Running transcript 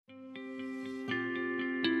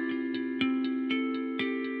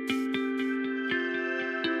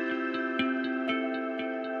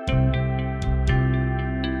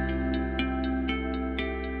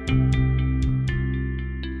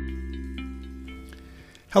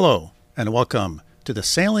Hello, and welcome to the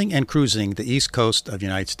Sailing and Cruising the East Coast of the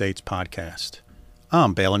United States podcast.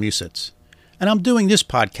 I'm Bela Musitz, and I'm doing this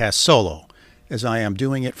podcast solo, as I am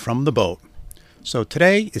doing it from the boat. So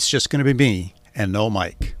today, it's just going to be me and no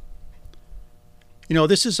Mike. You know,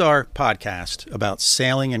 this is our podcast about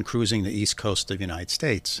sailing and cruising the East Coast of the United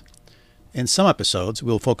States. In some episodes,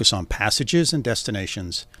 we'll focus on passages and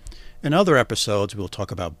destinations. In other episodes, we'll talk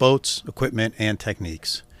about boats, equipment, and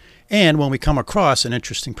techniques. And when we come across an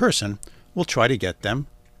interesting person, we'll try to get them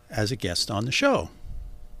as a guest on the show.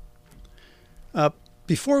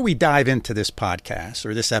 Before we dive into this podcast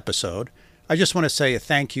or this episode, I just want to say a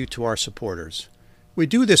thank you to our supporters. We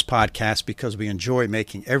do this podcast because we enjoy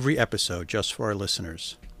making every episode just for our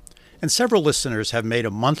listeners. And several listeners have made a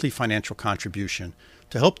monthly financial contribution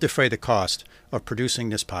to help defray the cost of producing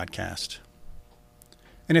this podcast.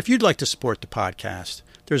 And if you'd like to support the podcast,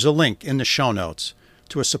 there's a link in the show notes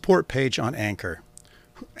to a support page on Anchor.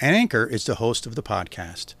 And Anchor is the host of the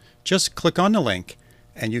podcast. Just click on the link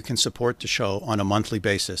and you can support the show on a monthly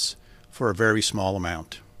basis for a very small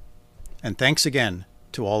amount. And thanks again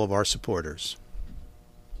to all of our supporters.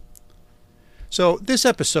 So this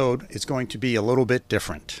episode is going to be a little bit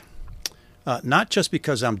different. Not just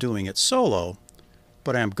because I'm doing it solo,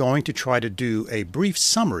 but I'm going to try to do a brief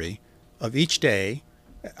summary of each day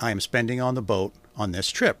I am spending on the boat on this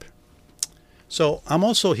trip. So I'm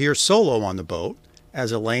also here solo on the boat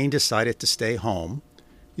as Elaine decided to stay home.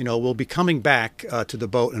 You know, we'll be coming back to the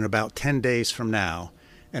boat in about 10 days from now,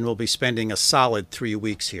 and we'll be spending a solid 3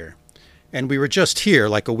 weeks here. And we were just here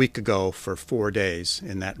like a week ago for 4 days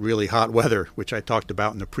in that really hot weather, which I talked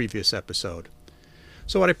about in the previous episode.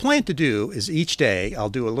 So what I plan to do is each day I'll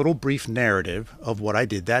do a little brief narrative of what I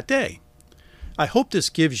did that day. I hope this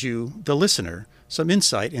gives you, the listener, some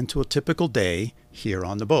insight into a typical day here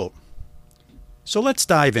on the boat. So let's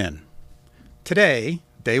dive in. Today,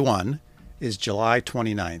 day one, is July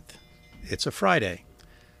 29th. It's a Friday.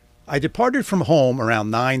 I departed from home around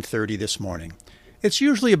 9:30 this morning. It's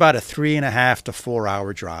usually about a 3.5 to 4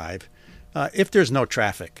 hour drive, if there's no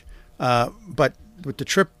traffic. But with the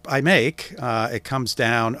trip I make, it comes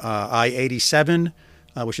down I-87,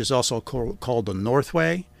 which is also called the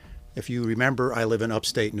Northway. If you remember, I live in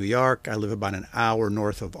upstate New York. I live about an hour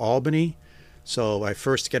north of Albany. So I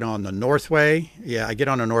first get on the Northway. Yeah, I get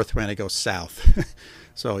on the Northway and I go south.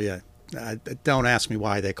 So yeah, don't ask me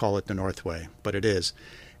why they call it the Northway, but it is.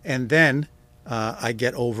 And then I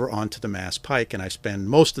get over onto the Mass Pike, and I spend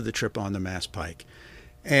most of the trip on the Mass Pike.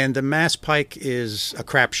 And the Mass Pike is a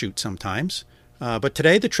crapshoot sometimes. But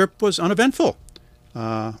today the trip was uneventful.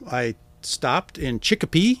 I stopped in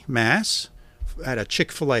Chicopee, Mass, at a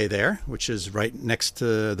Chick-fil-A there, which is right next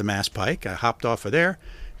to the Mass Pike. I hopped off of there.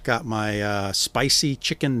 Got my spicy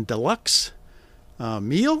chicken deluxe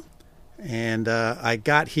meal, and I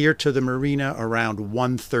got here to the marina around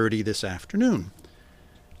 1:30 this afternoon.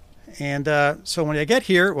 And so when I get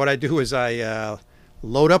here, what I do is I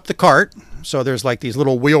load up the cart. So there's like these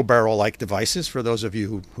little wheelbarrow-like devices for those of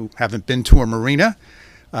you who haven't been to a marina.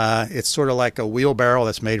 It's sort of like a wheelbarrow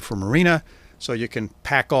that's made for marina, so you can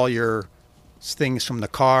pack all your things from the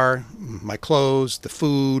car, my clothes, the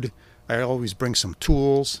food. I always bring some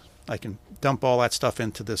tools. I can dump all that stuff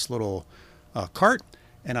into this little cart,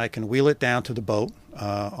 and I can wheel it down to the boat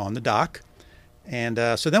on the dock. And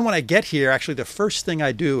so then when I get here, actually the first thing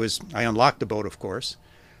I do is I unlock the boat, of course,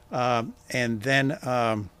 and then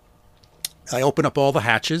I open up all the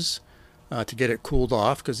hatches to get it cooled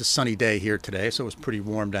off because it's a sunny day here today, so it was pretty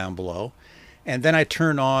warm down below. And then I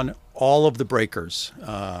turn on all of the breakers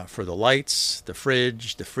for the lights, the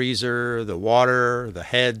fridge, the freezer, the water, the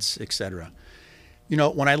heads, etc. You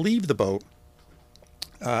know, when I leave the boat,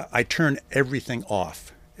 I turn everything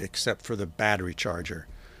off except for the battery charger.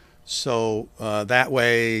 So that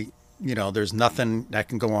way, you know, there's nothing that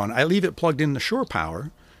can go on. I leave it plugged in the shore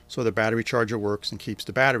power so the battery charger works and keeps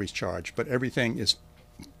the batteries charged. But everything is,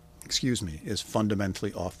 is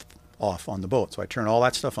fundamentally off on the boat. So I turn all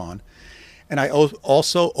that stuff on. And I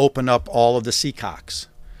also open up all of the seacocks.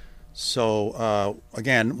 So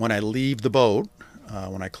again, when I leave the boat,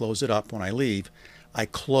 when I close it up, when I leave, I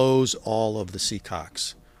close all of the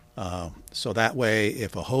seacocks. So that way,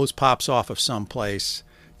 if a hose pops off of someplace,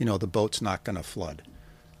 you know, the boat's not going to flood.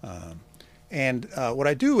 And what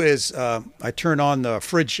I do is I turn on the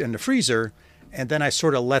fridge and the freezer, and then I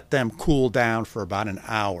sort of let them cool down for about an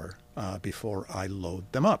hour before I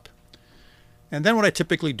load them up. And then what I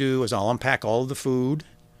typically do is I'll unpack all of the food.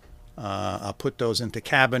 I'll put those into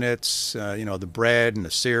cabinets, you know, the bread and the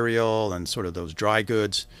cereal and sort of those dry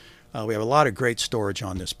goods. We have a lot of great storage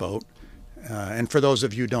on this boat. And for those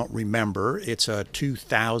of you who don't remember, it's a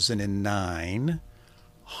 2009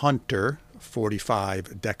 Hunter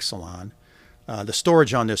 45 Dexalon. The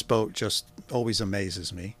storage on this boat just always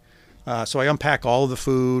amazes me. So I unpack all of the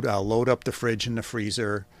food, I'll load up the fridge and the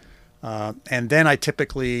freezer, and then I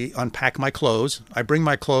typically unpack my clothes. I bring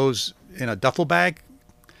my clothes in a duffel bag,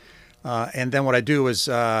 and then what I do is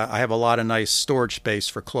I have a lot of nice storage space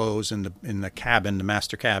for clothes in the cabin, the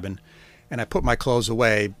master cabin, and I put my clothes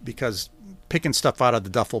away because picking stuff out of the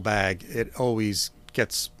duffel bag, it always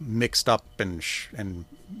gets mixed up and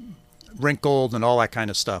wrinkled and all that kind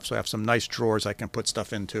of stuff. So I have some nice drawers I can put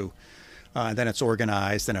stuff into. And then it's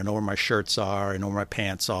organized, and I know where my shirts are, I know where my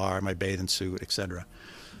pants are, my bathing suit, etc.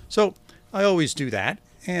 So I always do that.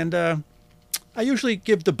 And I usually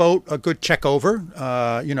give the boat a good check over.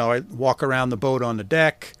 I walk around the boat on the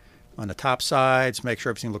deck, on the top sides, make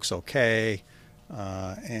sure everything looks okay.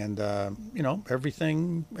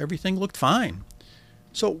 Everything looked fine.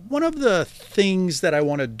 So one of the things that I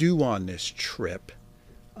want to do on this trip,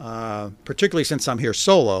 particularly since I'm here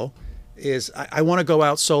solo, is I want to go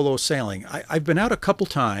out solo sailing. I've been out a couple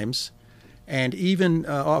times, and even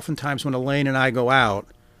oftentimes when Elaine and I go out,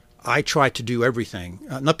 I try to do everything.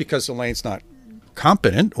 Not because Elaine's not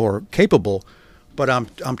competent or capable, but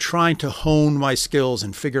I'm trying to hone my skills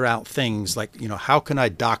and figure out things like, how can I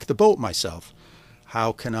dock the boat myself?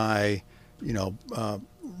 How can I,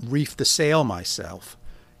 reef the sail myself?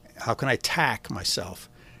 How can I tack myself?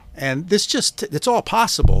 And it's all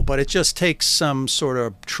possible, but it just takes some sort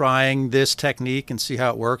of trying this technique and see how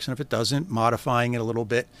it works. And if it doesn't, modifying it a little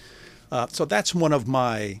bit. So that's one of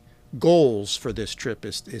my goals for this trip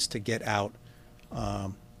is to get out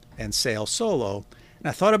and sail solo. And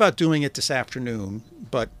I thought about doing it this afternoon,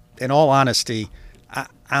 but in all honesty,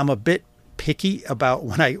 I'm a bit picky about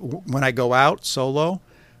when I go out solo.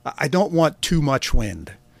 I don't want too much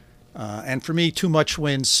wind. And for me, too much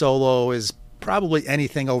wind solo is probably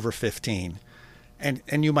anything over 15. And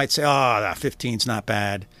you might say, that 15's not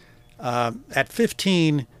bad. At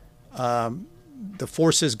 15, the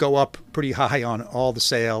forces go up pretty high on all the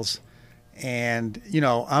sails. And,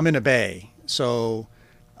 I'm in a bay. So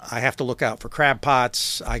I have to look out for crab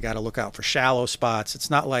pots. I got to look out for shallow spots.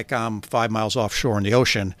 It's not like I'm 5 miles offshore in the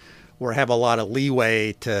ocean where I have a lot of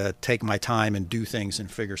leeway to take my time and do things and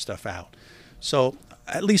figure stuff out. So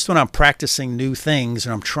at least when I'm practicing new things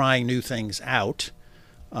and I'm trying new things out,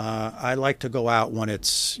 I like to go out when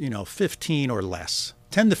it's, 15 or less.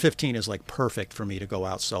 10 to 15 is like perfect for me to go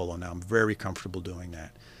out solo now. I'm very comfortable doing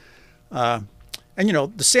that.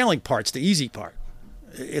 The sailing part's the easy part.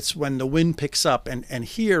 It's when the wind picks up. And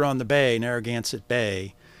here on the bay, Narragansett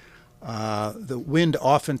Bay, the wind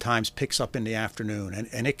oftentimes picks up in the afternoon.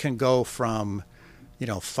 And it can go from,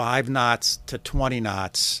 5 knots to 20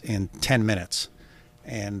 knots in 10 minutes.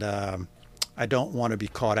 And I don't want to be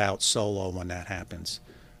caught out solo when that happens.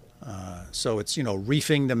 So it's,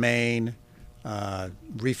 reefing the main,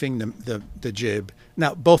 reefing the jib.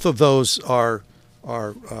 Now, both of those are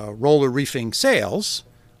roller reefing sails,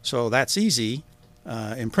 so that's easy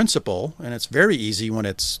in principle, and it's very easy when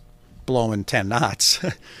it's blowing 10 knots.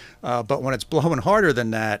 But when it's blowing harder than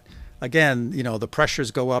that, again, the pressures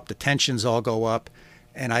go up, the tensions all go up.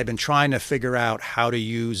 And I've been trying to figure out how to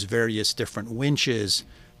use various different winches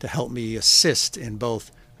to help me assist in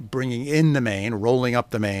both bringing in the main, rolling up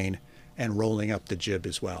the main, and rolling up the jib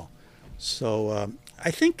as well. So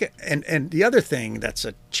I think, and the other thing that's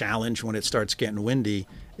a challenge when it starts getting windy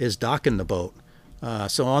is docking the boat.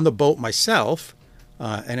 So on the boat myself,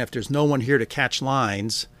 and if there's no one here to catch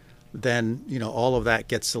lines, then, all of that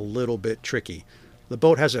gets a little bit tricky. The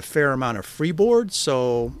boat has a fair amount of freeboard,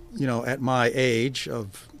 so, at my age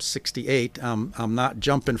of 68, I'm not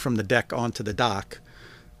jumping from the deck onto the dock.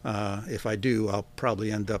 If I do, I'll probably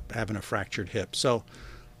end up having a fractured hip. So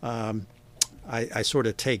I sort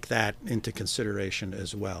of take that into consideration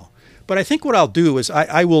as well. But I think what I'll do is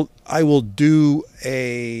I will do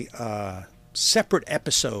a separate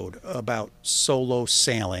episode about solo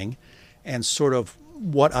sailing and sort of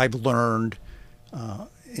what I've learned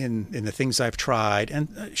in the things I've tried,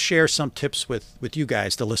 and share some tips with you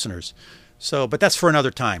guys, the listeners. So, but that's for another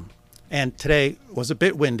time. And today was a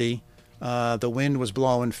bit windy. The wind was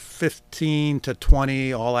blowing 15 to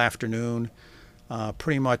 20 all afternoon,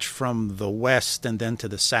 pretty much from the west and then to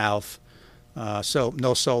the south. So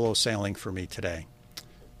no solo sailing for me today.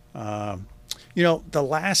 The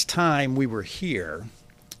last time we were here,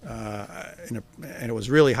 and it was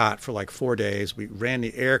really hot for like 4 days. We ran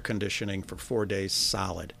the air conditioning for 4 days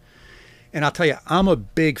solid. And I'll tell you, I'm a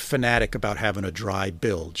big fanatic about having a dry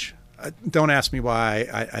bilge. Don't ask me why.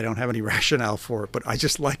 I don't have any rationale for it, but I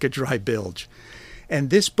just like a dry bilge. And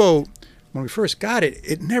this boat, when we first got it,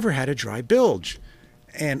 it never had a dry bilge.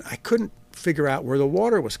 And I couldn't figure out where the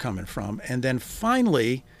water was coming from. And then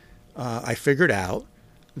finally, I figured out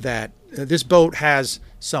that this boat has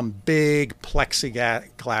some big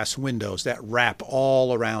plexiglass windows that wrap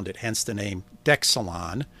all around it, hence the name Deck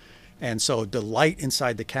Salon. And so the light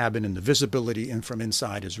inside the cabin and the visibility in from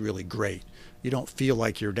inside is really great. You don't feel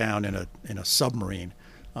like you're down in a submarine.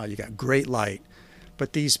 You got great light.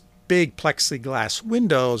 But these big plexiglass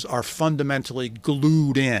windows are fundamentally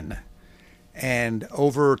glued in. And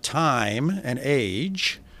over time and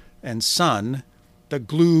age and sun, the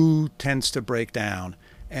glue tends to break down.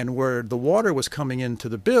 And where the water was coming into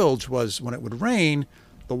the bilge was when it would rain,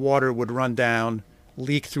 the water would run down,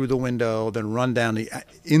 leak through the window, then run down the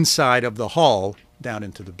inside of the hull down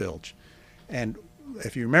into the bilge. And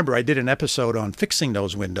if you remember, I did an episode on fixing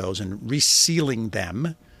those windows and resealing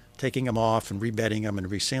them, taking them off and rebedding them and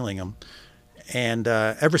resealing them. And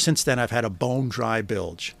ever since then, I've had a bone dry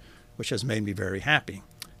bilge, which has made me very happy.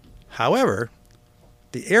 However,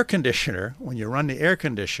 the air conditioner, when you run the air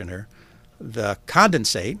conditioner, the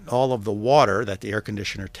condensate, all of the water that the air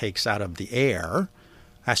conditioner takes out of the air,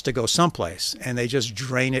 has to go someplace, and they just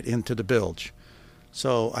drain it into the bilge.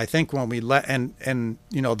 So I think when we let and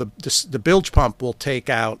you know the bilge pump will take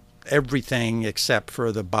out everything except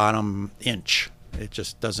for the bottom inch. It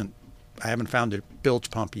just doesn't. I haven't found a bilge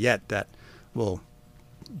pump yet that will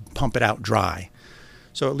pump it out dry.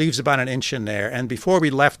 So it leaves about an inch in there. And before we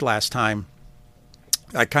left last time,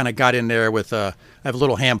 I kind of got in there with I have a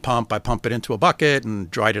little hand pump. I pump it into a bucket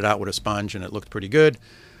and dried it out with a sponge, and it looked pretty good.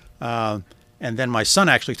 And then my son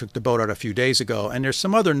actually took the boat out a few days ago, and there's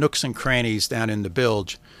some other nooks and crannies down in the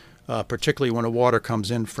bilge, particularly when the water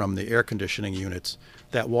comes in from the air conditioning units,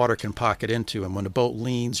 that water can pocket into. And when the boat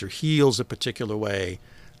leans or heels a particular way,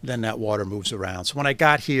 then that water moves around. So when I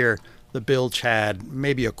got here, the bilge had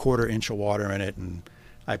maybe a 1/4 inch of water in it, and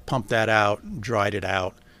I pumped that out, dried it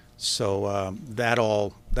out. So that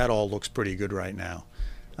all looks pretty good right now.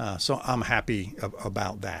 So I'm happy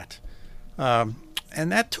about that. And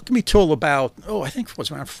that took me till about, I think it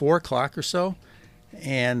was around 4 o'clock or so.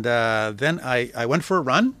 And then I went for a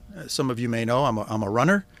run. Some of you may know I'm a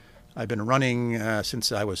runner. I've been running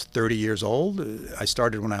since I was 30 years old. I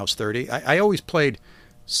started when I was 30. I always played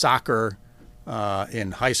soccer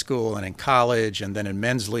in high school and in college and then in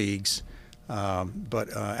men's leagues. But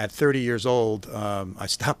at 30 years old, I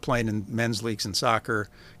stopped playing in men's leagues in soccer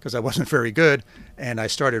because I wasn't very good, and I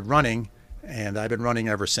started running, and I've been running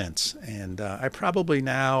ever since. And I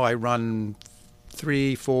run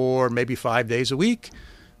 3, 4, maybe 5 days a week,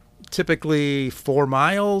 typically 4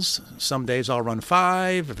 miles. Some days I'll run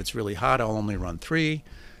 5. If it's really hot, I'll only run 3.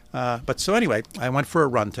 But so anyway, I went for a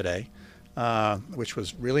run today, which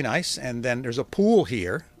was really nice. And then there's a pool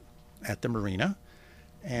here at the marina.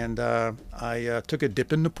 And I took a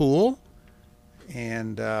dip in the pool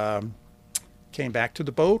and came back to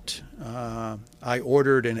the boat. I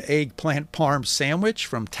ordered an eggplant parm sandwich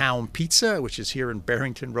from Town Pizza, which is here in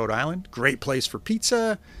Barrington, Rhode Island. Great place for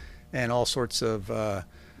pizza and all sorts of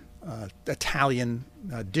Italian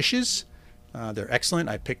dishes. They're excellent.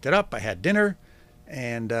 I picked it up. I had dinner.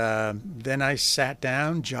 And then I sat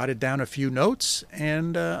down, jotted down a few notes,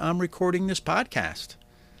 and I'm recording this podcast.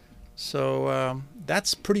 So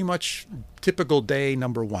that's pretty much typical day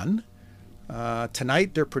number 1.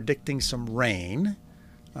 Tonight they're predicting some rain.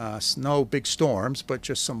 No big storms, but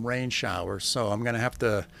just some rain showers. So I'm going to have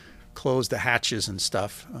to close the hatches and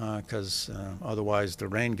stuff because otherwise the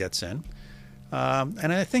rain gets in.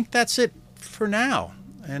 And I think that's it for now.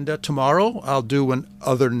 And tomorrow I'll do an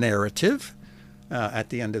other narrative at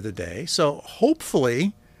the end of the day. So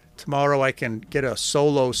hopefully tomorrow I can get a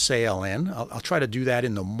solo sail in. I'll try to do that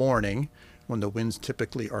in the morning when the winds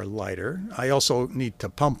typically are lighter. I also need to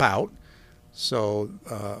pump out. So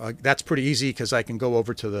that's pretty easy because I can go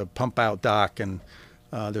over to the pump out dock, and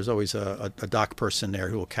there's always a dock person there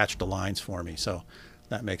who will catch the lines for me. So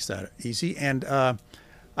that makes that easy. And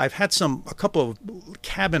I've had a couple of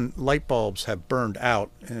cabin light bulbs have burned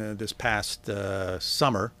out this past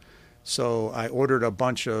summer. So I ordered a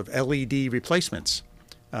bunch of LED replacements,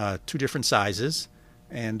 2 different sizes.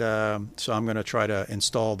 And so I'm going to try to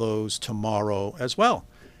install those tomorrow as well.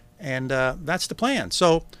 And that's the plan.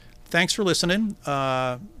 So thanks for listening.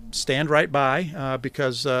 Stand right by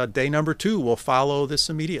because day number 2 will follow this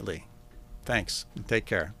immediately. Thanks. Take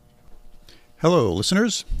care. Hello,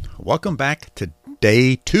 listeners. Welcome back to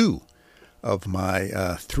day 2 of my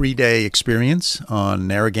 3-day experience on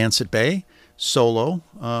Narragansett Bay solo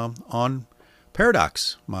on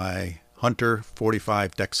Paradox, my Hunter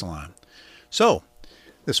 45 Deck Salon. So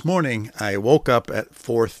this morning I woke up at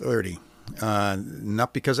 4:30.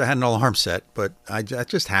 Not because I had an alarm set, but that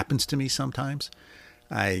just happens to me sometimes.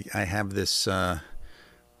 I have this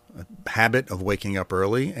habit of waking up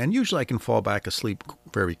early, and usually I can fall back asleep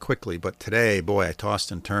very quickly. But today, boy, I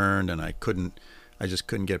tossed and turned, and I just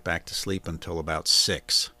couldn't get back to sleep until about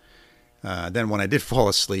 6. Then when I did fall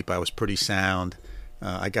asleep, I was pretty sound.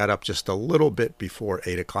 I got up just a little bit before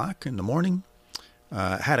 8 o'clock in the morning,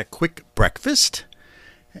 had a quick breakfast,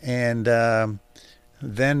 and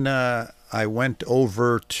then I went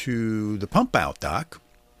over to the pump out dock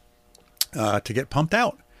to get pumped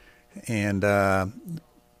out. And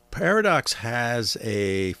Paradox has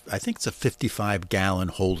I think it's a 55-gallon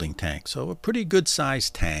holding tank, so a pretty good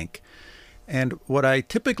sized tank. And what I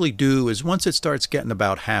typically do is once it starts getting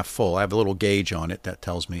about half full, I have a little gauge on it that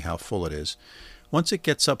tells me how full it is. Once it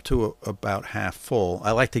gets up to about half full,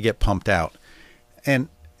 I like to get pumped out. And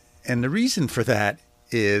the reason for that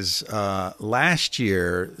is last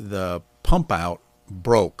year the pump out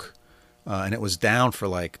broke and it was down for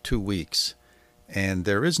like 2 weeks. And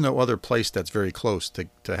there is no other place that's very close to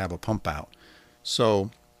have a pump out.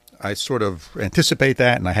 So I sort of anticipate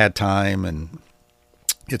that, and I had time, and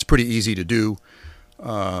it's pretty easy to do.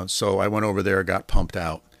 So I went over there, got pumped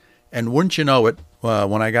out. And wouldn't you know it,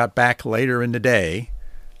 when I got back later in the day,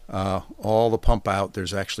 all the pump out,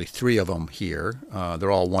 there's actually 3 of them here.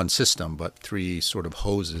 They're all one system, but 3 sort of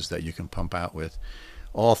hoses that you can pump out with.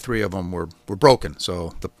 All 3 of them were broken.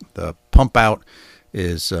 So the pump out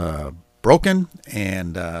is broken,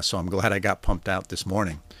 and so I'm glad I got pumped out this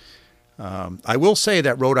morning. I will say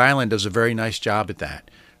that Rhode Island does a very nice job at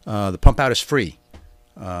that. The pump out is free.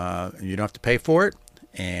 You don't have to pay for it,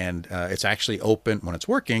 and it's actually open when it's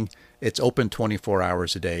working. It's open 24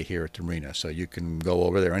 hours a day here at the marina, so you can go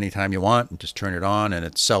over there anytime you want and just turn it on, and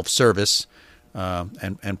it's self-service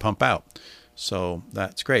and pump out. So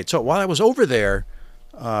that's great. So while I was over there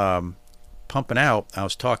pumping out, I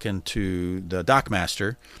was talking to the dock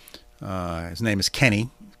master. His name is Kenny.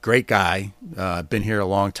 Great guy. Been here a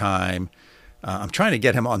long time. I'm trying to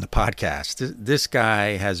get him on the podcast. This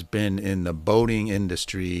guy has been in the boating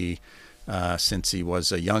industry since he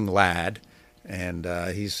was a young lad. And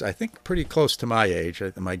he's, I think, pretty close to my age.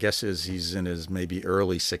 My guess is he's in his maybe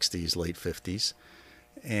early 60s, late 50s.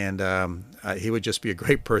 And he would just be a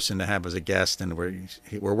great person to have as a guest. And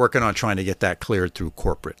we're working on trying to get that cleared through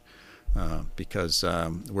corporate because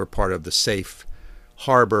we're part of the Safe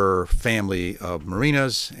Harbor family of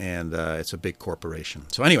marinas, and it's a big corporation.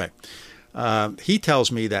 So anyway, he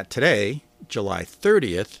tells me that today, July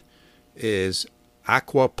 30th, is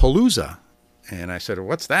Aquapalooza. And I said,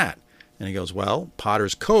 what's that? And he goes, well,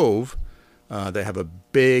 Potter's Cove, they have a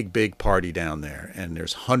big party down there, and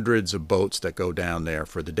there's hundreds of boats that go down there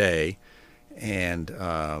for the day, and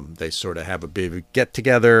they sort of have a big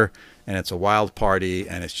get-together, and it's a wild party,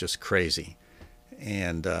 and it's just crazy.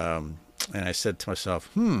 And I said to myself,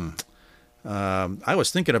 I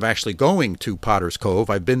was thinking of actually going to Potter's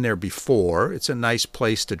Cove. I've been there before. It's a nice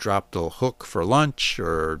place to drop the hook for lunch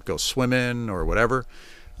or go swimming or whatever.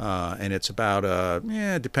 And it's about,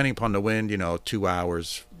 depending upon the wind, 2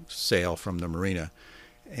 hours sail from the marina.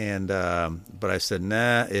 And but I said,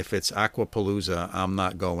 nah, if it's Aquapalooza, I'm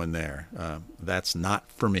not going there. That's not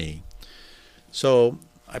for me. So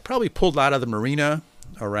I probably pulled out of the marina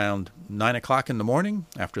around 9 o'clock in the morning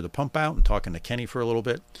after the pump out and talking to Kenny for a little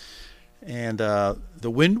bit. And the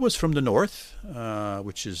wind was from the north,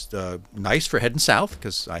 which is nice for heading south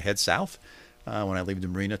because I head south when I leave the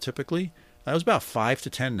marina typically. It was about 5 to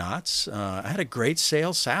 10 knots. I had a great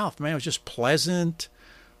sail south. Man, it was just pleasant.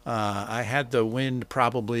 I had the wind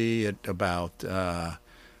probably at about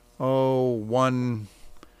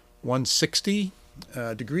 160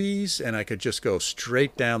 degrees, and I could just go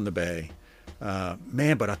straight down the bay.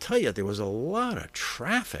 Man, but I'll tell you, there was a lot of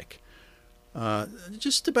traffic.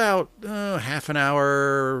 Just about half an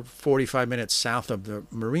hour, 45 minutes south of the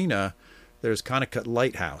marina, there's Connecut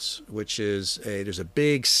Lighthouse, which is there's a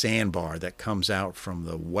big sandbar that comes out from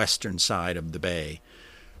the western side of the bay.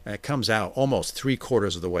 It comes out almost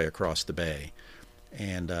 3/4 of the way across the bay.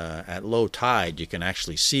 And at low tide, you can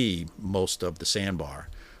actually see most of the sandbar.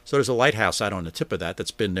 So there's a lighthouse out on the tip of that that's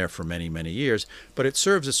been there for many, many years. But it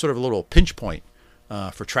serves as sort of a little pinch point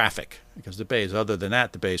for traffic, because the bay is, other than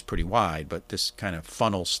that, the bay is pretty wide, but this kind of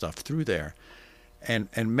funnels stuff through there. And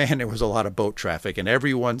man, there was a lot of boat traffic, and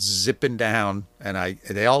everyone's zipping down, and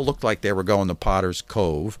they all looked like they were going to Potter's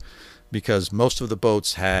Cove, because most of the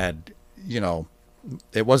boats had,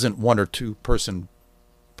 it wasn't 1 or 2 person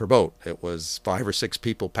per boat. It was 5 or 6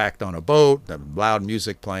 people packed on a boat, loud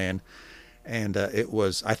music playing, and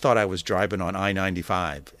I thought I was driving on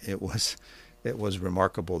I-95. It was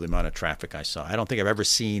remarkable the amount of traffic I saw. I don't think I've ever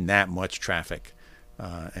seen that much traffic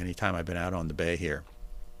anytime I've been out on the bay here.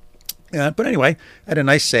 But anyway, I had a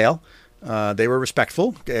nice sail. They were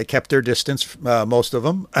respectful, kept their distance, most of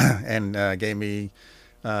them, and gave me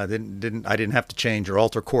I didn't have to change or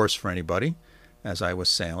alter course for anybody as I was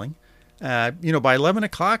sailing. By 11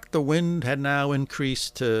 o'clock, the wind had now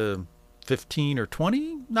increased to 15 or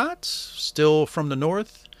 20 knots, still from the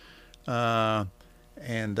north, and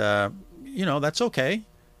that's okay.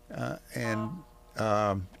 And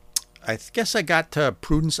I guess I got to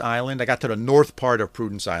Prudence Island. I got to the north part of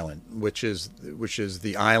Prudence Island, which is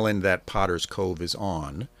the island that Potter's Cove is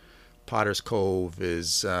on. Potter's Cove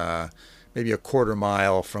is maybe a quarter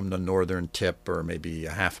mile from the northern tip, or maybe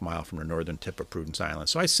a half mile from the northern tip of Prudence Island.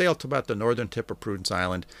 So I sailed to about the northern tip of Prudence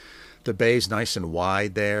Island. The bay's nice and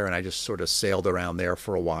wide there, and I just sort of sailed around there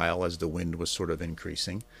for a while as the wind was sort of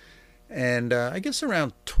increasing. And I guess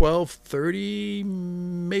around 12:30,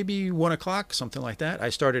 maybe 1 o'clock, something like that, I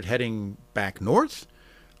started heading back north.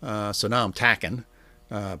 So now I'm tacking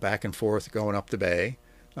back and forth, going up the bay.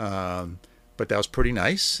 But that was pretty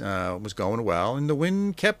nice. It was going well. And the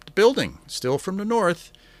wind kept building, still from the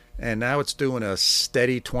north. And now it's doing a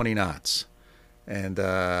steady 20 knots. And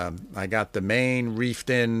I got the main reefed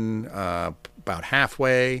in about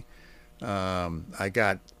halfway. I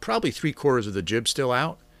got probably 3/4 of the jib still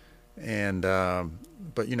out. And I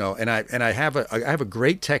have a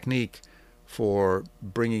great technique for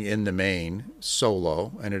bringing in the main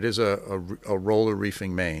solo, and it is a roller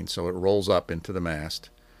reefing main, so it rolls up into the mast,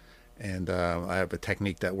 and I have a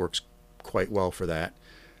technique that works quite well for that.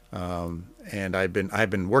 And I've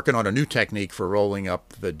been working on a new technique for rolling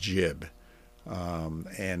up the jib,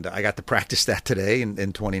 and I got to practice that today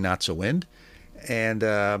in 20 knots of wind,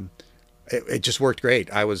 and it just worked great.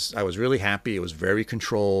 I was really happy. It was very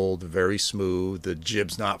controlled, very smooth. The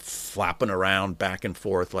jib's not flapping around back and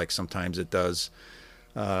forth like sometimes it does.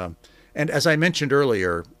 And as I mentioned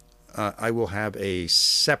earlier, I will have a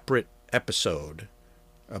separate episode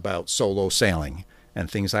about solo sailing and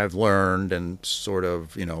things I've learned, and sort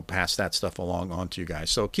of, pass that stuff along on to you guys.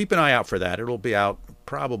 So keep an eye out for that. It'll be out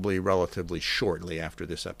probably relatively shortly after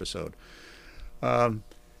this episode.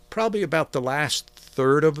 Probably about the last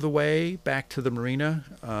third of the way back to the marina,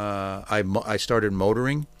 I started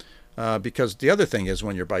motoring, because the other thing is,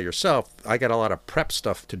 when you're by yourself, I got a lot of prep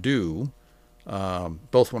stuff to do,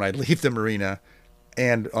 both when I leave the marina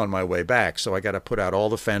and on my way back. So I got to put out all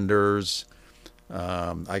the fenders.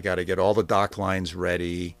 I got to get all the dock lines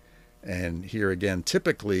ready. And here again,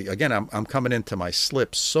 typically, I'm coming into my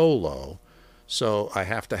slip solo, so I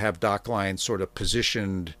have to have dock lines sort of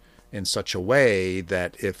positioned in such a way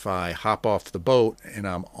that if I hop off the boat and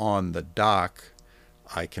I'm on the dock,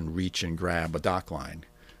 I can reach and grab a dock line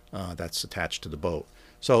that's attached to the boat.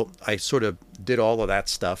 So I sort of did all of that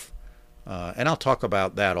stuff, and I'll talk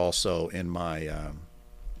about that also in my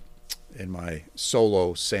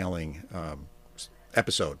solo sailing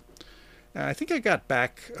episode. I think I got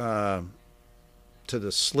back to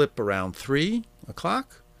the slip around 3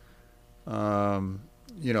 o'clock.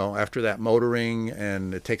 After that motoring,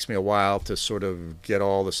 and it takes me a while to sort of get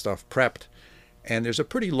all the stuff prepped. And there's a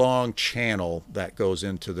pretty long channel that goes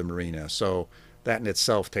into the marina, so that in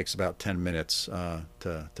itself takes about 10 minutes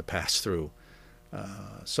to pass through.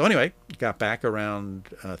 So anyway, got back around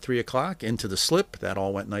 3 o'clock into the slip. That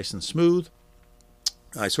all went nice and smooth.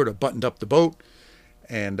 I sort of buttoned up the boat,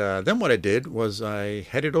 and then what I did was I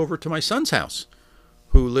headed over to my son's house,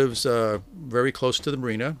 who lives very close to the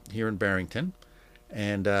marina here in Barrington.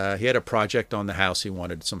 And he had a project on the house he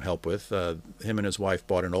wanted some help with. Him and his wife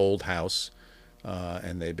bought an old house,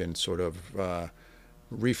 and they've been sort of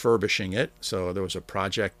refurbishing it. So there was a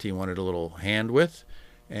project he wanted a little hand with.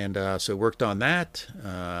 And so worked on that.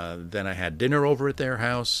 Then I had dinner over at their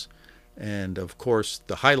house. And, of course,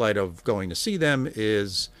 the highlight of going to see them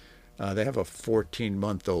is they have a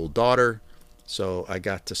 14-month-old daughter. So I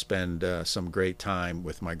got to spend some great time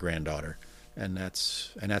with my granddaughter. And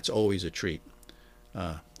that's always a treat.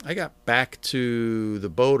 I got back to the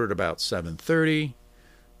boat at about 7:30.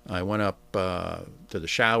 I went up to the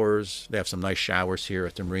showers. They have some nice showers here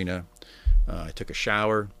at the marina. I took a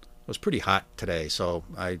shower. It was pretty hot today, so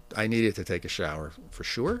I needed to take a shower for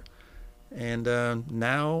sure. And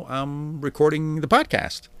now I'm recording the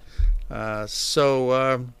podcast.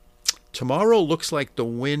 So tomorrow looks like the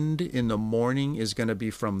wind in the morning is going to be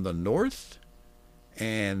from the north.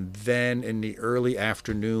 And then in the early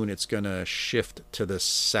afternoon, it's going to shift to the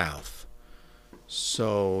south.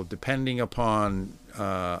 So depending upon,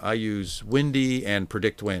 I use windy and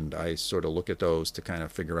predict wind. I sort of look at those to kind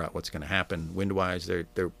of figure out what's going to happen wind-wise.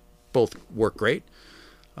 They're both work great,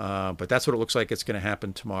 but that's what it looks like it's going to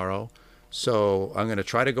happen tomorrow. So I'm going to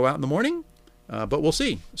try to go out in the morning. But we'll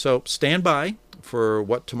see. So stand by for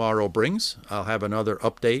what tomorrow brings. I'll have another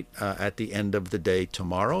update at the end of the day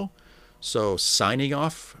tomorrow. So signing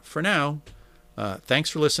off for now. Thanks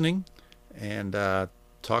for listening, and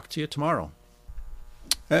talk to you tomorrow.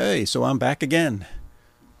 Hey, so I'm back again.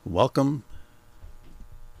 Welcome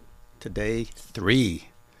to day 3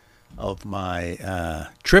 of my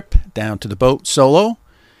trip down to the boat solo.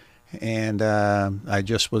 And I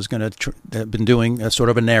just was going to have been doing a sort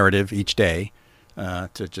of a narrative each day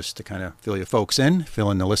to kind of fill you folks in, fill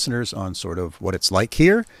in the listeners on sort of what it's like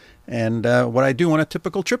here and what I do on a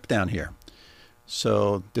typical trip down here.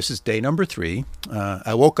 So this is day number 3.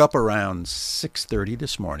 I woke up around 6:30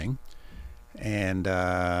 this morning and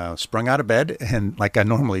sprung out of bed, and like I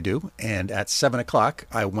normally do. And at 7 o'clock,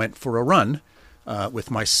 I went for a run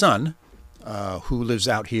with my son, who lives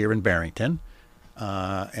out here in Barrington.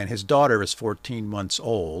 And his daughter is 14 months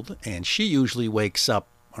old, and she usually wakes up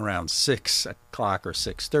around 6 o'clock or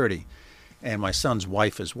 6:30. And my son's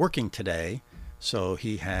wife is working today, so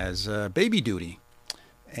he has baby duty.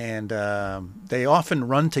 And they often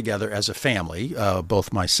run together as a family.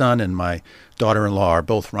 Both my son and my daughter-in-law are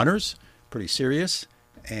both runners, pretty serious.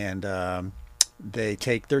 And they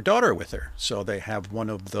take their daughter with her. So they have one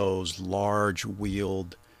of those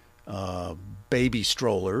large-wheeled baby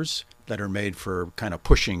strollers that are made for kind of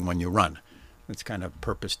pushing when you run. It's kind of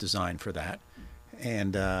purpose designed for that.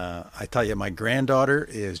 And I tell you, my granddaughter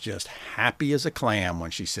is just happy as a clam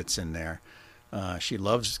when she sits in there. She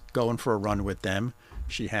loves going for a run with them.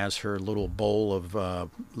 She has her little bowl of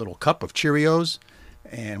little cup of Cheerios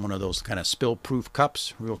and one of those kind of spill-proof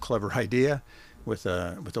cups. Real clever idea, with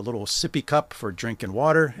a little sippy cup for drinking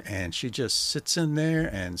water. And she just sits in there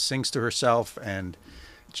and sings to herself and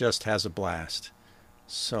just has a blast.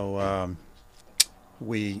 So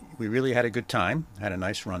we really had a good time, had a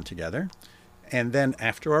nice run together. And then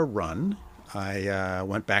after our run, I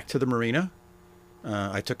went back to the marina.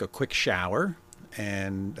 I took a quick shower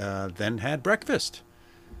and then had breakfast.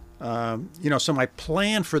 So my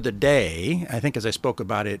plan for the day, I think as I spoke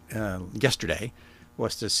about it yesterday,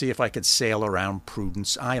 was to see if I could sail around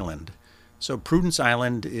Prudence Island. So Prudence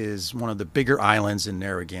Island is one of the bigger islands in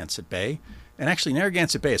Narragansett Bay. And actually,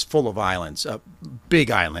 Narragansett Bay is full of islands,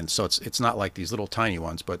 big islands. So it's not like these little tiny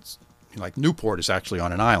ones, but like Newport is actually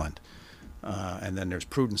on an island. And then there's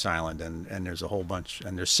Prudence Island, and there's a whole bunch,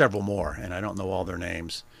 and there's several more, and I don't know all their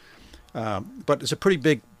names. But it's a pretty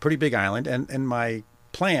big island, and my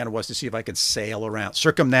plan was to see if I could sail around,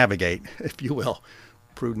 circumnavigate, if you will,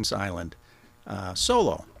 Prudence Island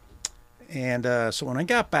solo. And so when I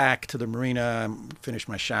got back to the marina, finished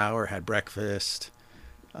my shower, had breakfast.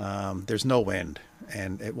 There's no wind,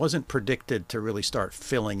 and it wasn't predicted to really start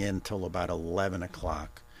filling in till about 11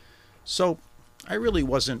 o'clock. So I really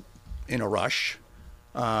wasn't in a rush.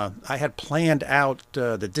 I had planned out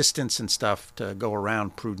the distance and stuff to go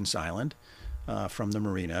around Prudence Island from the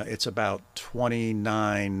marina. It's about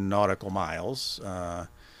 29 nautical miles,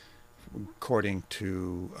 according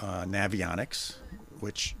to Navionics,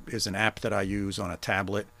 which is an app that I use on a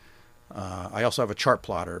tablet. I also have a chart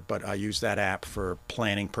plotter, but I use that app for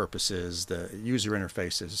planning purposes. The user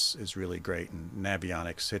interface is really great, and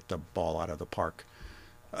Navionics hit the ball out of the park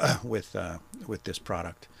with this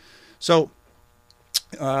product. So,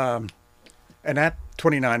 and that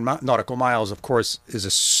 29 nautical miles, of course, is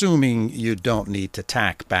assuming you don't need to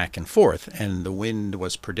tack back and forth, and the wind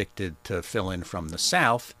was predicted to fill in from the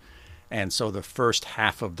south, and so the first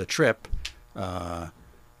half of the trip,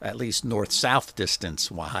 at least north-south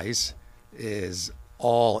distance-wise, is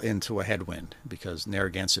all into a headwind because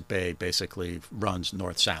Narragansett Bay basically runs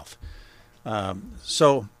north-south.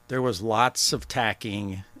 So there was lots of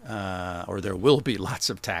tacking, or there will be lots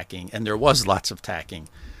of tacking, and there was lots of tacking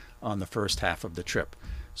on the first half of the trip.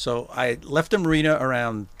 So I left the marina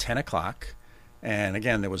around 10 o'clock, and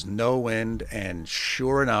again, there was no wind, and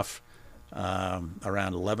sure enough,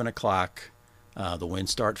 around 11 o'clock, the wind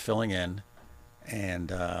started filling in. And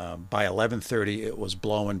by 11:30, it was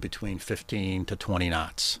blowing between 15 to 20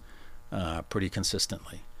 knots, pretty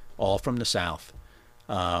consistently, all from the south.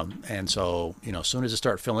 And so, as soon as it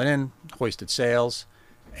started filling in, hoisted sails.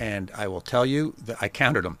 And I will tell you that I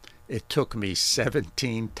counted them. It took me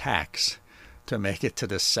 17 tacks to make it to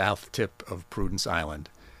the south tip of Prudence Island.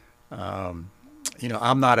 I'm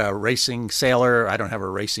not a racing sailor. I don't have a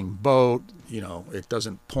racing boat. It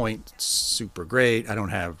doesn't point super great. I don't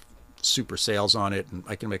have super sails on it, and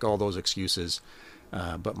I can make all those excuses,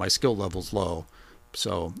 but my skill level's low,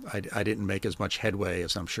 so I didn't make as much headway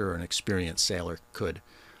as I'm sure an experienced sailor could.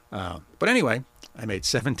 But anyway, I made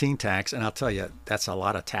 17 tacks, and I'll tell you, that's a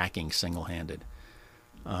lot of tacking single-handed.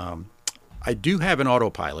 I do have an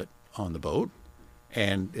autopilot on the boat,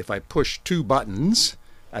 And if I push two buttons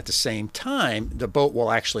at the same time, the boat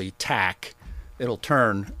will actually tack. It'll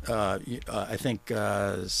turn, I think,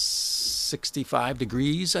 65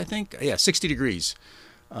 degrees, I think. Yeah, 60 degrees,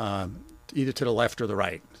 either to the left or the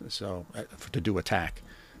right, so to do a tack.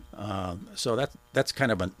 So that's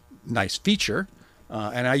kind of a nice feature,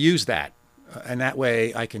 and I use that. And that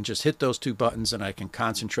way I can just hit those two buttons and I can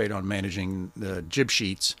concentrate on managing the jib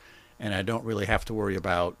sheets, and I don't really have to worry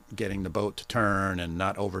about getting the boat to turn and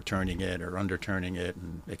not overturning it or underturning it,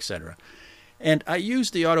 and etc. And I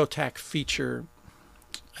use the auto tack feature,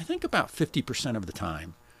 I think, about 50% of the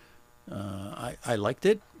time. I liked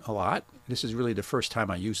it a lot. This is really the first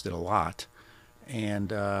time I used it a lot. And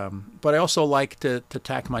but I also like to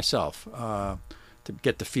tack myself, to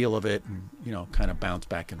get the feel of it and, kind of bounce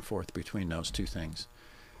back and forth between those two things.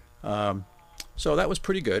 So that was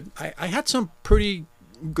pretty good. I had some pretty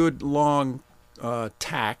good long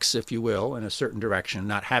tacks, if you will, in a certain direction,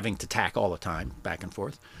 not having to tack all the time back and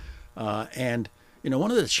forth. And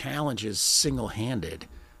one of the challenges single-handed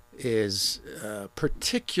is,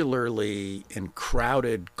 particularly in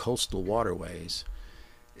crowded coastal waterways,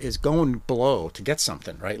 is going below to get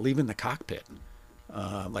something, right? Leaving the cockpit,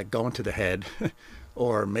 like going to the head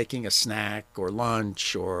or making a snack or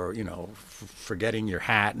lunch, or, forgetting your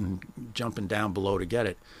hat and jumping down below to get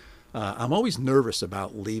it. I'm always nervous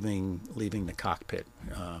about leaving the cockpit,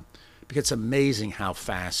 because it's amazing how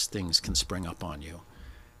fast things can spring up on you.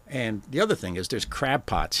 And the other thing is there's crab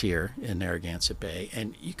pots here in Narragansett Bay,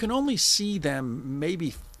 and you can only see them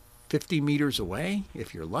maybe 50 meters away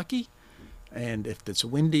if you're lucky. And if it's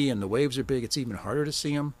windy and the waves are big, it's even harder to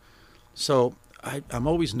see them. So I'm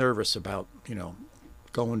always nervous about,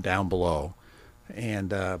 going down below. And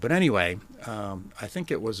but anyway, I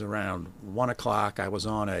think it was around 1 o'clock. I was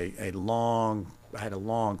on I had a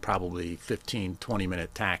long, probably 15,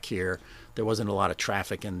 20-minute tack here. There wasn't a lot of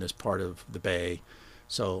traffic in this part of the bay.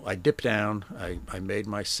 So I dipped down. I made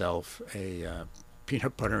myself a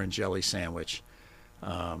peanut butter and jelly sandwich,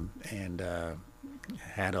 and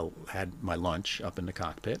had my lunch up in the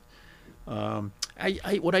cockpit.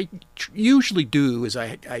 What I usually do is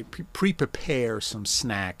I pre-prepare some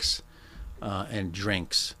snacks and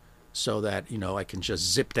drinks, so that I can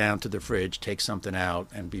just zip down to the fridge, take something out,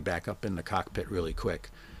 and be back up in the cockpit really quick.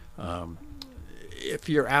 If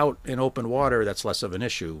you're out in open water, that's less of an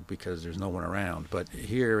issue because there's no one around. But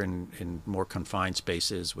here in more confined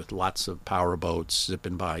spaces with lots of power boats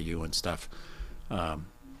zipping by you and stuff,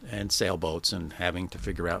 and sailboats, and having to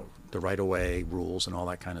figure out the right-of-way rules and all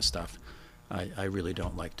that kind of stuff, I really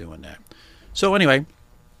don't like doing that. So anyway,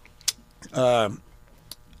 I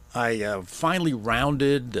finally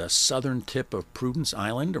rounded the southern tip of Prudence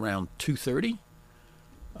Island around 2:30.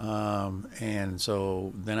 And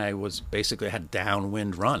so then I had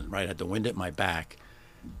downwind run, right? I had the wind at my back,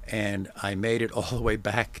 and I made it all the way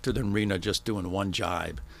back to the marina just doing one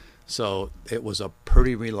jibe. So it was a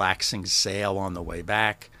pretty relaxing sail on the way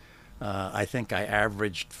back. I think I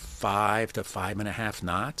averaged 5 to 5.5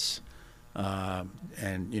 knots,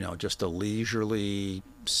 and just a leisurely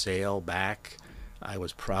sail back.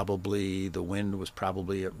 The wind was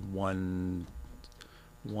probably at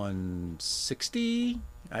 160.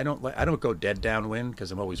 I don't go dead downwind because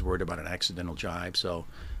I'm always worried about an accidental jibe. So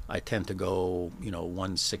I tend to go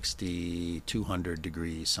 160, 200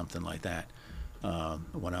 degrees, something like that,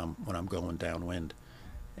 when I'm going downwind.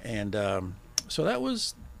 And so that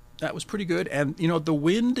was pretty good. And the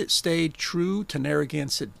wind stayed true to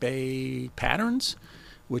Narragansett Bay patterns,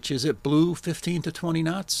 which is it blew 15 to 20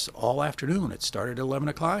 knots all afternoon. It started at 11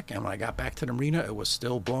 o'clock, and when I got back to the marina, it was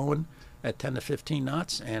still blowing at 10 to 15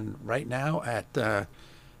 knots. And right now at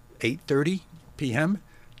 8:30 p.m.,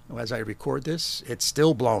 as I record this, it's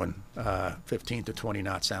still blowing 15 to 20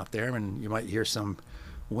 knots out there, and you might hear some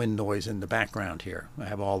wind noise in the background here. I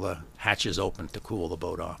have all the hatches open to cool the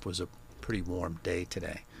boat off. It was a pretty warm day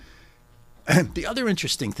today. The other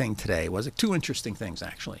interesting thing today was two interesting things,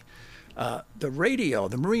 actually. The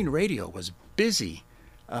marine radio was busy.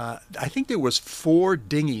 I think there was 4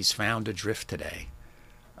 dinghies found adrift today.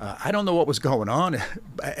 I don't know what was going on,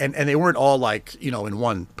 and they weren't all in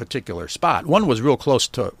one particular spot. One was real close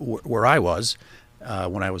to where I was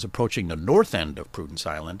when I was approaching the north end of Prudence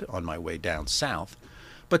Island on my way down south.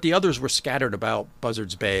 But the others were scattered about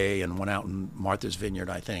Buzzards Bay and one out in Martha's Vineyard,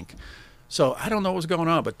 I think. So I don't know what was going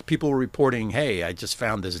on, but people were reporting, hey, I just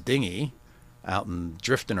found this dinghy out and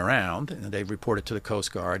drifting around, and they reported to the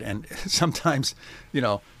Coast Guard. And sometimes,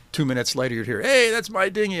 2 minutes later, you'd hear, hey, that's my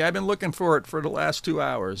dinghy. I've been looking for it for the last 2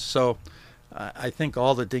 hours. So I think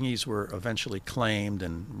all the dinghies were eventually claimed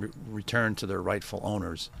and returned to their rightful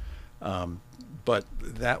owners. But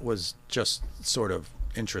that was just sort of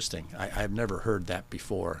interesting. I've never heard that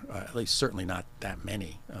before, at least certainly not that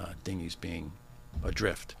many dinghies being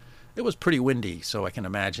adrift. It was pretty windy, so I can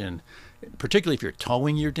imagine, particularly if you're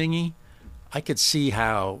towing your dinghy, I could see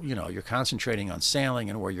how, you're concentrating on sailing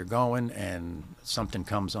and where you're going, and something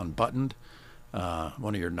comes unbuttoned.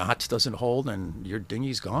 One of your knots doesn't hold, and your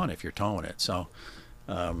dinghy's gone if you're towing it. So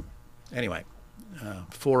anyway,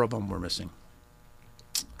 4 of them were missing.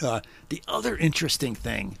 The other interesting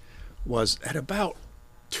thing was at about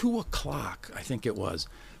 2 o'clock, I think it was,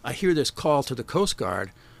 I hear this call to the Coast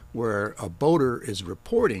Guard where a boater is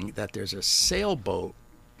reporting that there's a sailboat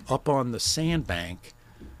up on the sandbank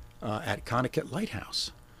at Connecut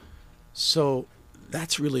Lighthouse. So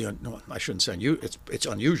that's really, no, I shouldn't say it's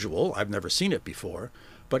unusual. I've never seen it before.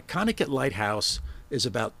 But Connecut Lighthouse is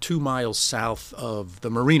about 2 miles south of the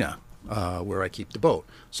marina where I keep the boat.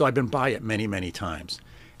 So I've been by it many, many times.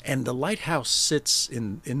 And the lighthouse sits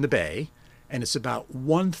in the bay, and it's about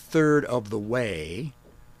 1/3 of the way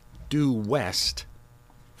due west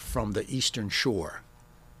from the eastern shore.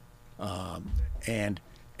 And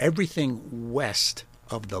everything west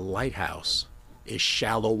of the lighthouse is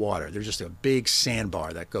shallow water. There's just a big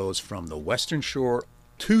sandbar that goes from the western shore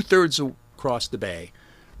 2/3 across the bay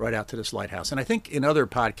right out to this lighthouse. And I think in other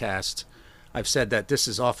podcasts I've said that this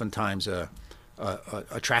is oftentimes a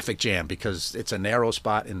traffic jam because it's a narrow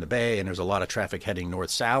spot in the bay and there's a lot of traffic heading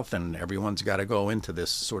north-south and everyone's got to go into this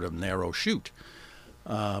sort of narrow chute.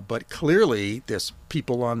 But clearly this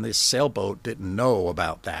people on this sailboat didn't know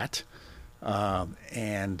about that.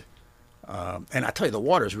 And I tell you, the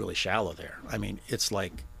water is really shallow there. I mean, it's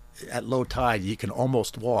like at low tide, you can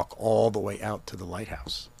almost walk all the way out to the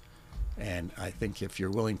lighthouse. And I think if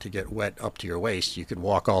you're willing to get wet up to your waist, you can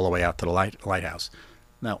walk all the way out to the lighthouse.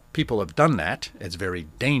 Now, people have done that. It's very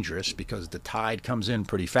dangerous because the tide comes in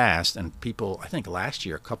pretty fast. And people, I think last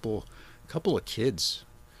year, a couple of kids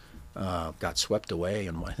got swept away,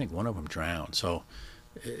 and I think one of them drowned. So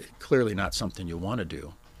clearly not something you want to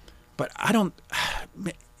do. But I don't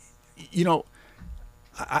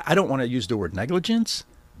want to use the word negligence,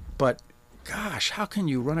 but gosh, how can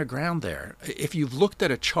you run aground there? If you've looked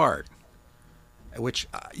at a chart, which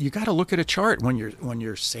you got to look at a chart when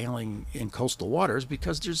you're sailing in coastal waters,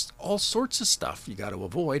 because there's all sorts of stuff you got to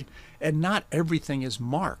avoid, and not everything is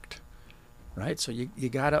marked, right? So you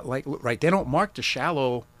got to they don't mark the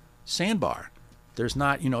shallow sandbar. There's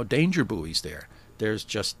not, danger buoys there. There's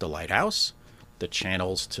just the lighthouse, the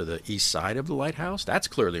channels to the east side of the lighthouse. That's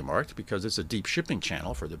clearly marked because it's a deep shipping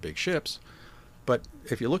channel for the big ships. But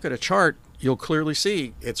if you look at a chart, you'll clearly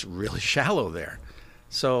see it's really shallow there.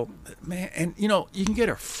 So, man, and you can get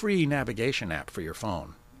a free navigation app for your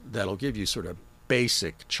phone that'll give you sort of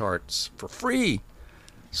basic charts for free.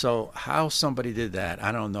 So how somebody did that,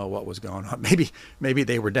 I don't know what was going on. Maybe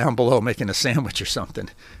they were down below making a sandwich or something,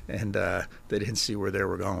 and they didn't see where they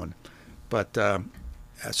were going. But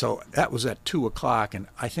so that was at 2 o'clock, and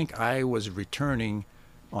I think I was returning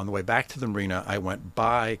on the way back to the marina. I went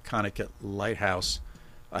by Connecut Lighthouse,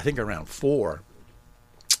 I think around 4.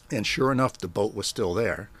 And sure enough, the boat was still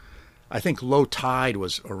there. I think low tide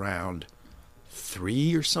was around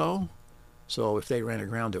 3 or so. So if they ran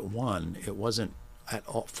aground at 1, it wasn't at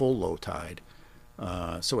full low tide.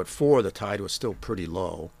 So at 4, the tide was still pretty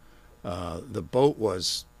low. The boat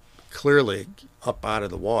was clearly up out of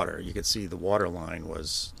the water. You could see the water line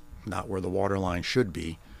was not where the water line should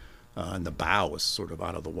be. And the bow was sort of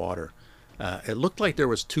out of the water. It looked like there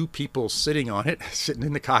was 2 people sitting on it, sitting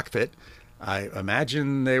in the cockpit. I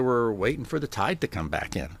imagine they were waiting for the tide to come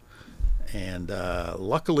back in. And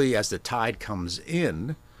luckily, as the tide comes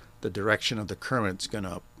in, the direction of the current's going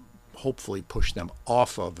to hopefully push them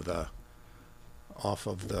off of the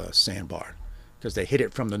sandbar, because they hit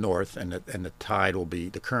it from the north, and the tide will be,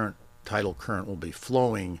 the tidal current will be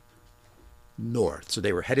flowing north. So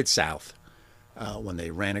they were headed south when they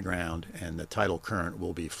ran aground, and the tidal current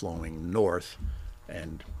will be flowing north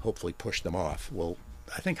and hopefully push them off. Well,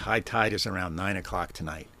 I think high tide is around 9 o'clock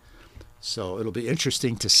tonight. So it'll be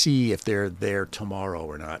interesting to see if they're there tomorrow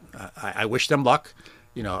or not. I wish them luck.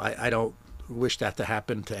 I don't wish that to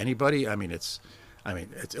happen to anybody. It was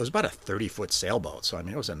about a 30-foot sailboat. So,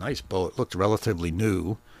 it was a nice boat. It looked relatively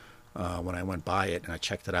new when I went by it, and I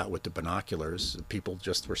checked it out with the binoculars. People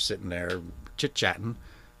just were sitting there chit-chatting.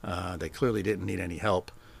 They clearly didn't need any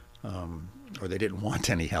help, or they didn't want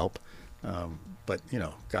any help. But,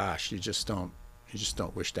 gosh, you just don't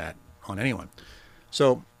wish that on anyone.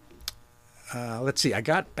 So let's see. I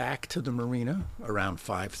got back to the marina around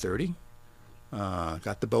 5:30.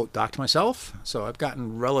 Got the boat docked myself, so I've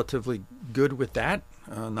gotten relatively good with that.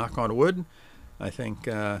 Knock on wood. I think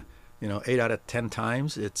 8 out of 10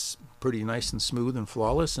 times it's pretty nice and smooth and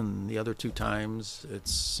flawless, and the other 2 times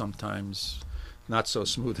it's sometimes not so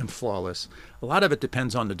smooth and flawless. A lot of it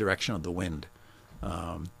depends on the direction of the wind.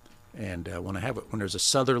 And when there's a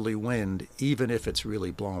southerly wind, even if it's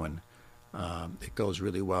really blowing, it goes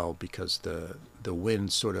really well because the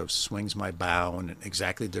wind sort of swings my bow in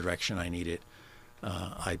exactly the direction I need it.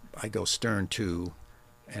 I go stern to,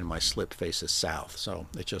 and my slip faces south, so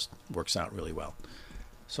it just works out really well.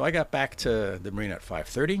 So I got back to the marina at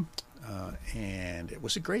 5:30, and it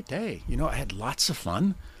was a great day. I had lots of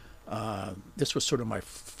fun. This was sort of my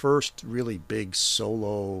first really big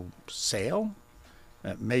solo sail.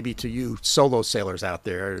 Maybe to you solo sailors out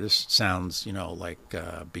there, this sounds, like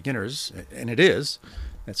beginners, and it is.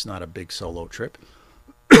 It's not a big solo trip.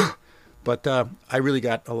 But I really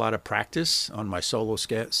got a lot of practice on my solo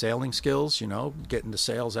sailing skills, getting the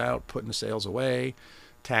sails out, putting the sails away,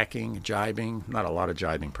 tacking, jibing. Not a lot of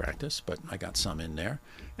jibing practice, but I got some in there.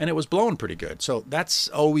 And it was blowing pretty good. So that's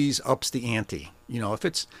always ups the ante.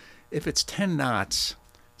 If it's 10 knots,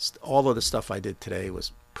 all of the stuff I did today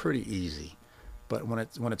was pretty easy. But when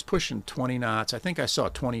it's pushing 20 knots, I think I saw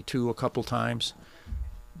 22 a couple times.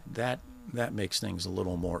 That makes things a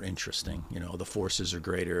little more interesting. The forces are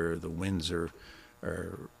greater, the winds are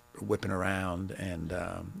whipping around, and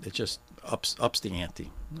it just ups the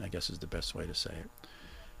ante, I guess is the best way to say it.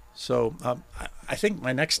 So I think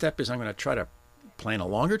my next step is I'm going to try to plan a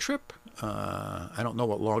longer trip. I don't know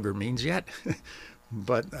what longer means yet,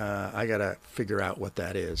 but I got to figure out what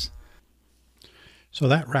that is. So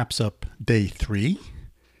that wraps up day 3.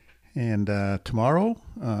 And tomorrow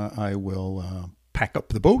I will pack up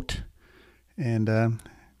the boat and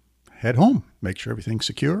head home, make sure everything's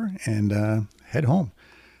secure, and head home.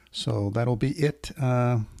 So that'll be it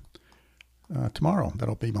tomorrow.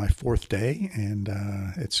 That'll be my 4th day, and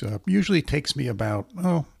it's usually takes me about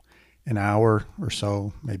an hour or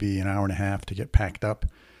so, maybe an hour and a half to get packed up,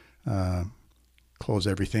 close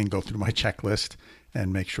everything, go through my checklist,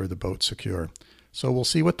 and make sure the boat's secure. So we'll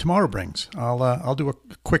see what tomorrow brings. I'll do a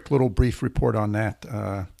quick little brief report on that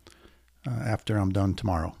after I'm done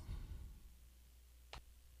tomorrow.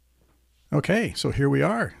 Okay, so here we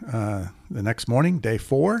are. The next morning, day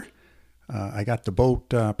 4. I got the boat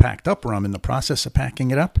packed up, or I'm in the process of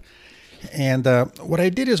packing it up. And what I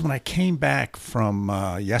did is when I came back from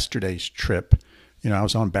yesterday's trip, I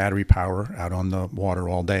was on battery power out on the water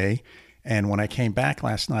all day. And when I came back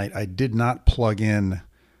last night, I did not plug in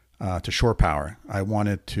to shore power. I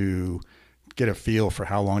wanted to get a feel for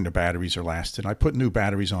how long the batteries are lasting. I put new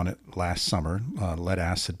batteries on it last summer, lead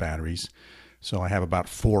acid batteries. So I have about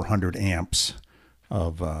 400 amps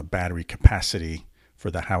of battery capacity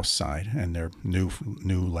for the house side, and they're new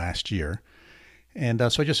last year. And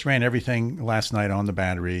so I just ran everything last night on the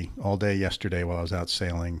battery all day yesterday while I was out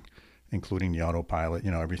sailing, including the autopilot,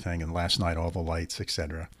 everything, and last night all the lights,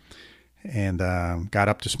 etc. And got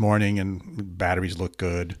up this morning and batteries look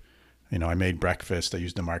good. I made breakfast. I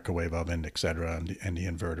used the microwave oven, etc., and the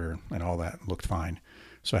inverter, and all that looked fine.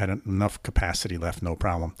 So I had enough capacity left, no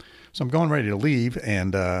problem. So I'm going ready to leave,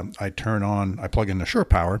 and I plug in the shore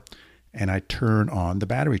power, and I turn on the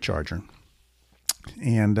battery charger.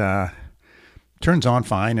 And turns on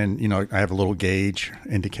fine, and I have a little gauge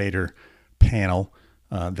indicator panel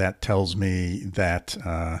that tells me that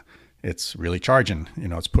it's really charging.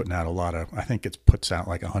 It's putting out I think it puts out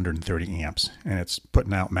like 130 amps, and it's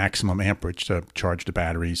putting out maximum amperage to charge the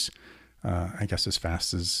batteries, I guess as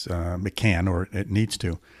fast as it can, or it needs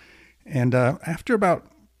to. And after about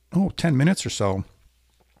 10 minutes or so,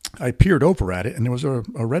 I peered over at it, and there was a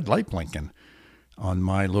red light blinking on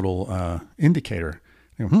my little indicator.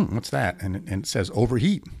 What's that? And it says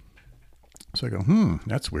overheat. So I go,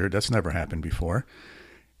 that's weird. That's never happened before.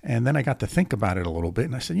 And then I got to think about it a little bit,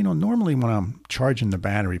 and I said, normally when I'm charging the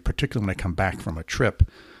battery, particularly when I come back from a trip,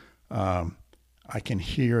 I can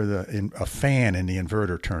hear a fan in the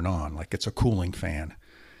inverter turn on, like it's a cooling fan.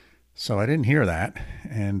 So I didn't hear that,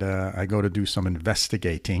 and I go to do some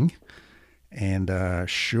investigating, and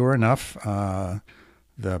sure enough,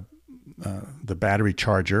 the battery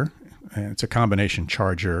charger, and it's a combination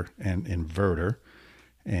charger and inverter,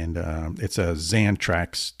 and it's a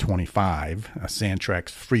Xantrex 25, a Xantrex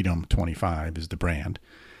Freedom 25 is the brand,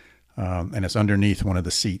 and it's underneath one of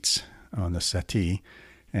the seats on the settee.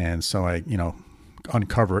 And so I,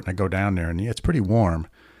 uncover it, and I go down there, and it's pretty warm.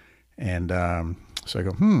 And so I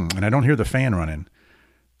go, and I don't hear the fan running.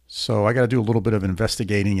 So I got to do a little bit of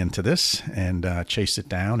investigating into this and chase it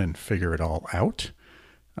down and figure it all out.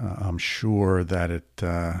 I'm sure that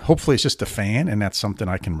hopefully it's just a fan, and that's something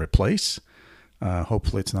I can replace.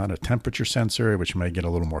 Hopefully it's not a temperature sensor, which may get a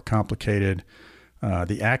little more complicated.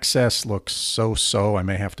 The access looks so-so. I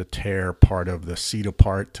may have to tear part of the seat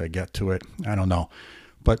apart to get to it. I don't know.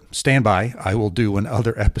 But stand by. I will do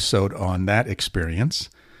another episode on that experience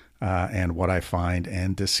and what I find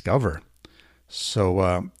and discover.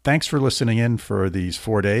 So thanks for listening in for these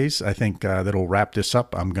 4 days. I think that'll wrap this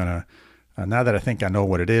up. I'm going to, now that I think I know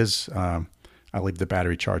what it is, I'll leave the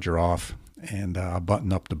battery charger off and I'll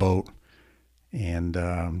button up the boat and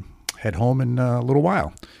head home in a little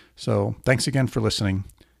while. So thanks again for listening.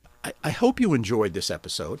 I hope you enjoyed this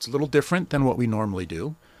episode. It's a little different than what we normally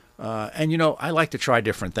do. And, I like to try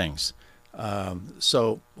different things.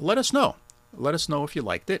 So let us know. Let us know if you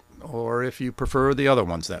liked it or if you prefer the other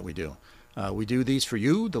ones that we do. We do these for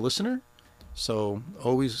you, the listener. So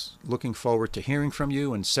always looking forward to hearing from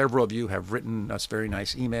you. And several of you have written us very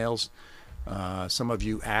nice emails. Some of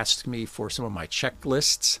you asked me for some of my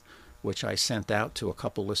checklists, which I sent out to a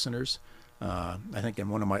couple listeners. I think in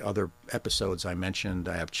one of my other episodes I mentioned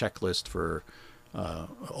I have checklist for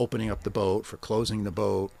opening up the boat, for closing the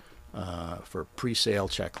boat, for pre-sale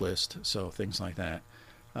checklist, so things like that.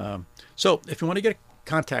 So if you want to get in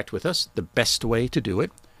contact with us, the best way to do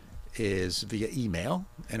it is via email,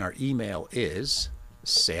 and our email is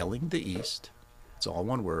sailingtheeast, it's all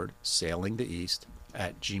one word,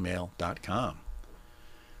 sailingtheeast@gmail.com.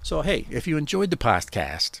 So, hey, if you enjoyed the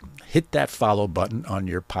podcast, hit that follow button on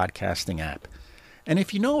your podcasting app. And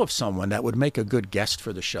if you know of someone that would make a good guest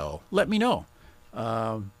for the show, let me know.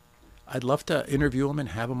 I'd love to interview them and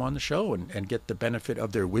have them on the show and get the benefit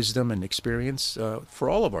of their wisdom and experience for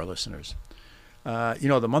all of our listeners.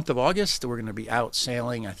 The month of August, we're going to be out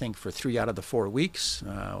sailing, I think, for 3 out of the 4 weeks.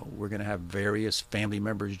 We're going to have various family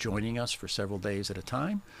members joining us for several days at a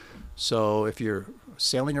time. So if you're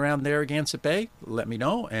sailing around Narragansett Bay, let me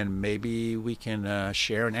know, and maybe we can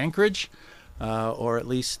share an anchorage or at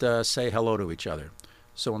least say hello to each other.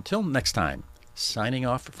 So until next time, signing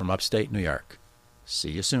off from upstate New York.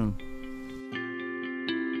 See you soon.